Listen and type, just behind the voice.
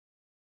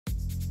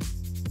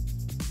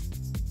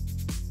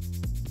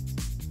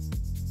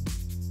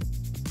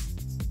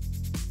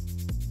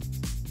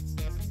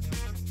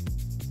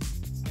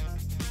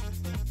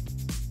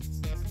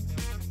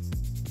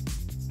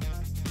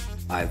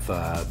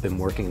I've been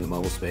working in the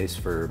mobile space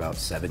for about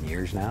 7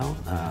 years now.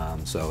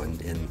 So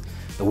in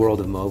the world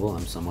of mobile,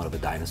 I'm somewhat of a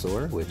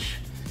dinosaur, which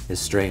is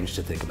strange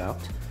to think about.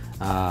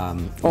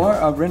 Or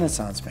a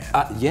Renaissance man.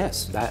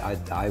 Yes,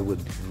 I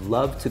would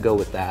love to go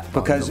with that.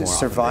 Because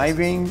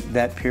surviving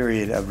that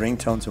period of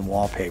ringtones and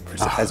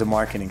wallpapers as a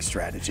marketing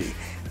strategy,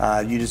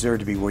 you deserve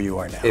to be where you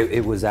are now.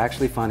 It was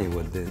actually funny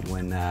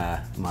when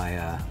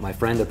my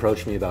friend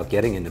approached me about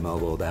getting into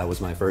mobile. That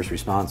was my first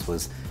response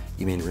was,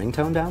 "You mean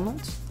ringtone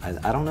downloads?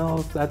 I don't know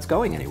if that's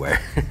going anywhere."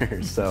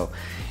 So,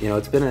 you know,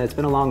 it's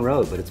been a long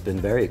road, but it's been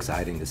very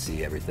exciting to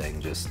see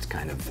everything just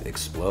kind of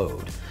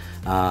explode.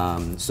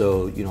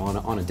 So, you know,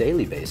 on a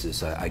daily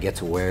basis, I get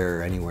to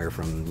wear anywhere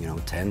from, you know,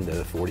 10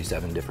 to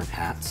 47 different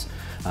hats.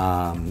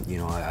 You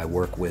know, I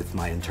work with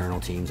my internal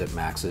teams at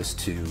Maxis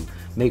to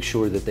make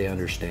sure that they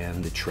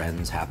understand the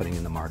trends happening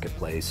in the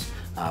marketplace,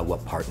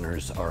 what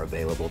partners are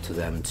available to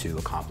them to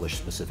accomplish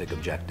specific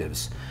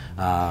objectives,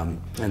 and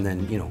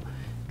then, you know,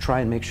 try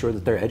and make sure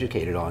that they're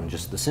educated on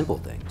just the simple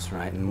things,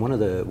 right? And one of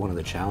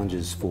the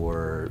challenges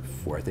for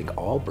I think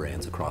all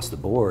brands across the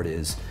board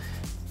is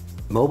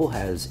mobile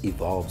has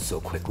evolved so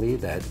quickly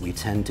that we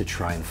tend to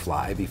try and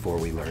fly before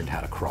we learned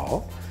how to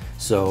crawl.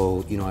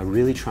 So, you know, I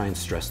really try and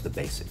stress the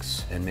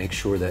basics and make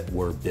sure that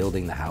we're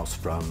building the house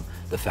from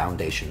the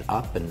foundation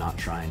up and not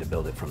trying to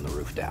build it from the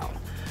roof down.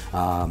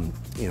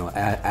 You know,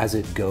 as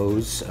it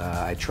goes,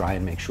 I try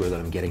and make sure that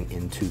I'm getting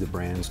into the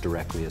brands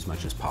directly as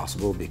much as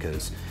possible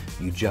because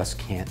you just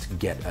can't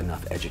get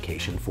enough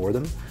education for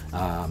them.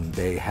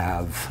 They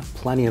have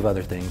plenty of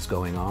other things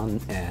going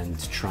on, and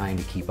trying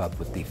to keep up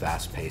with the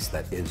fast pace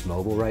that is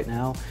mobile right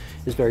now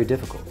is very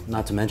difficult.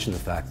 Not to mention the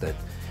fact that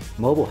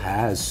mobile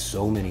has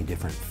so many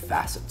different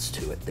facets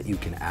to it that you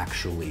can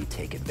actually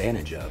take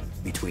advantage of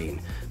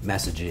between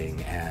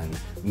messaging and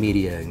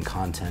media and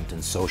content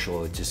and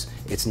social.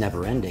 It's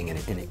never ending,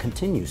 and it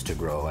continues to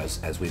grow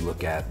as we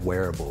look at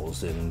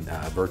wearables and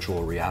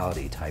virtual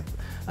reality type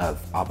of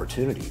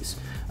opportunities.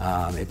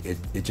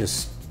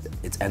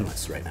 It's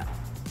endless right now.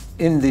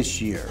 In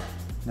this year,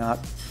 not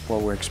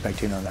what we're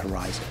expecting on the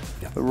horizon,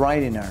 but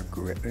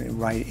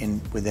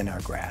within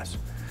our grasp,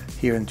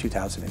 here in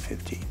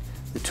 2015.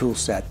 The tool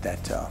set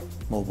that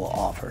mobile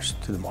offers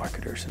to the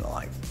marketers and the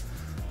like,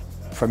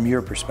 from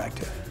your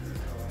perspective,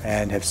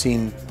 and have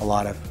seen a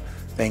lot of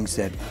things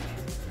that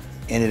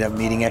ended up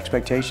meeting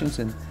expectations,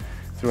 and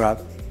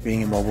throughout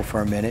being in mobile for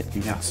a minute,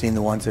 you've seen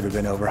the ones that have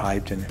been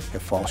overhyped and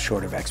have fall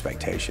short of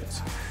expectations.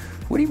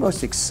 What are you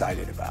most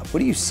excited about? What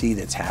do you see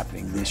that's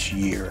happening this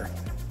year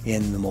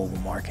in the mobile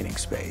marketing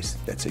space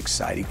that's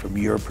exciting from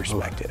your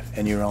perspective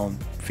and your own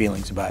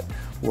feelings about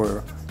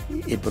where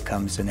it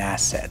becomes an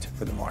asset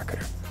for the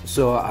marketer?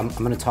 So I'm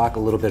going to talk a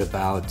little bit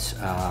about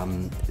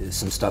some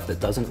stuff that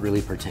doesn't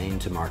really pertain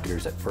to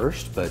marketers at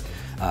first, but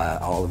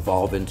I'll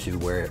evolve into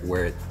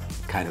where it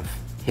kind of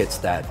hits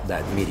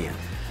that median.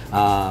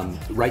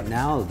 Right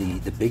now,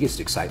 the biggest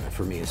excitement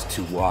for me is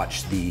to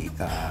watch the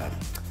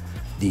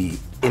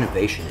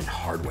innovation in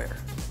hardware,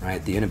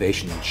 right? The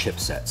innovation in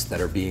chipsets that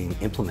are being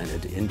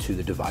implemented into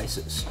the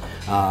devices.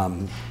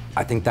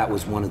 I think that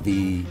was one of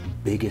the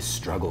biggest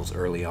struggles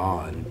early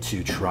on,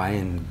 to try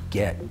and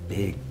get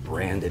big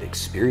branded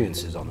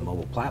experiences on the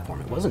mobile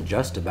platform. It wasn't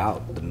just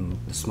about the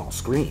small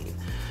screen.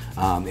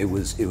 It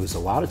was a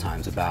lot of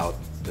times about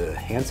the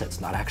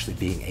handsets not actually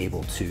being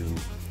able to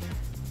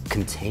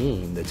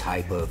contain the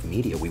type of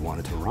media we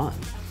wanted to run.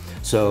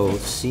 So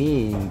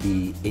seeing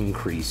the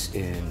increase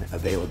in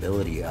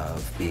availability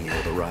of being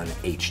able to run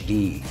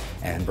HD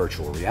and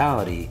virtual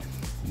reality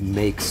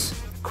makes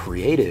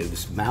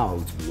creatives'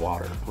 mouths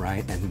water,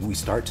 right? And we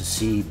start to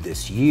see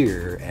this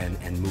year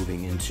and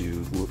moving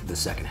into the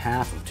second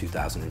half of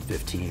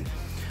 2015,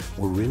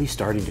 we're really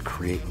starting to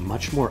create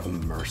much more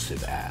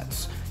immersive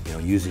ads, you know,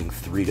 using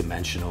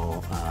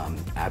three-dimensional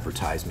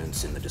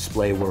advertisements in the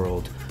display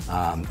world,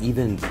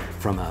 even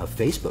from a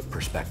Facebook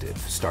perspective,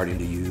 starting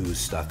to use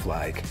stuff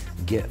like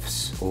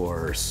GIFs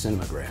or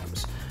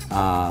cinematograms.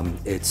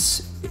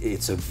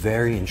 It's a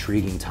very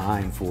intriguing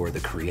time for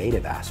the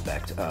creative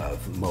aspect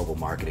of mobile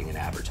marketing and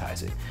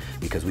advertising,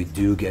 because we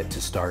do get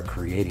to start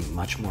creating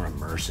much more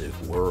immersive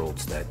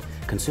worlds that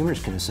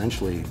consumers can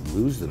essentially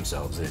lose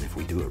themselves in if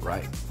we do it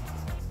right.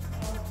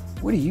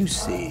 What do you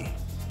see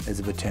as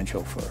a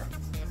potential for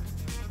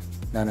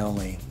not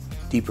only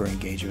deeper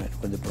engagement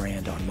with the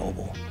brand on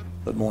mobile,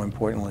 but more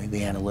importantly,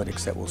 the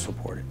analytics that will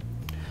support it?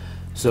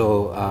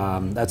 So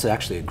that's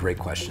actually a great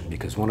question,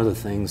 because one of the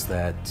things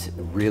that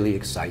really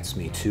excites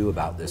me too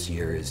about this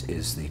year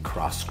is the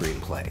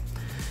cross-screen play.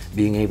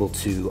 Being able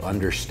to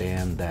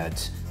understand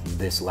that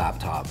this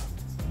laptop,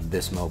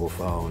 this mobile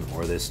phone,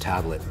 or this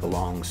tablet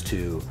belongs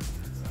to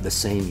the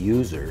same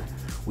user,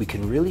 we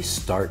can really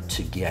start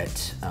to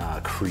get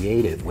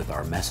creative with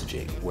our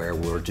messaging, where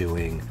we're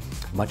doing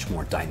much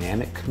more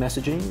dynamic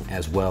messaging,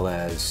 as well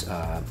as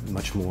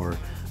much more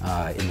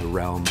in the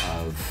realm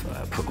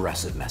of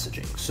progressive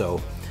messaging. So,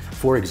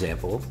 for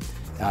example,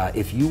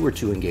 If you were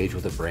to engage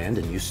with a brand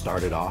and you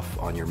started off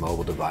on your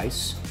mobile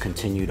device,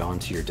 continued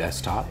onto your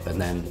desktop, and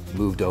then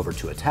moved over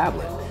to a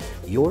tablet,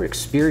 your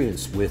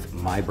experience with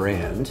my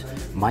brand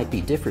might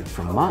be different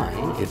from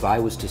mine if I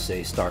was to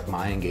say start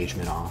my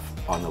engagement off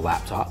on the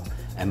laptop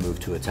and move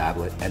to a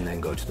tablet and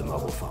then go to the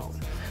mobile phone.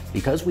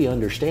 Because we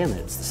understand that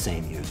it's the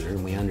same user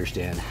and we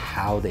understand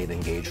how they've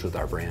engaged with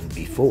our brand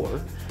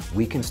before,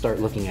 we can start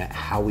looking at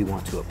how we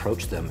want to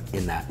approach them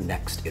in that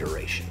next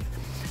iteration.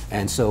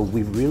 And so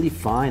we really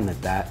find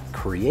that that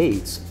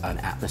creates an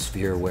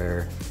atmosphere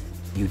where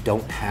you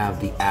don't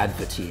have the ad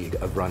fatigue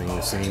of running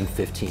the same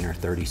 15 or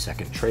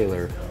 30-second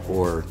trailer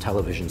or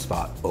television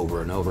spot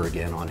over and over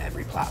again on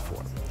every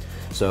platform.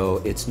 So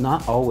it's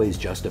not always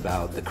just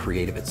about the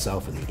creative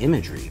itself and the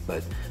imagery,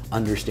 but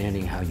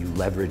understanding how you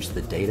leverage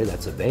the data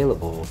that's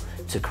available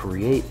to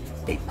create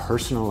a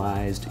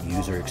personalized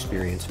user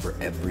experience for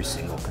every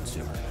single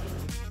consumer.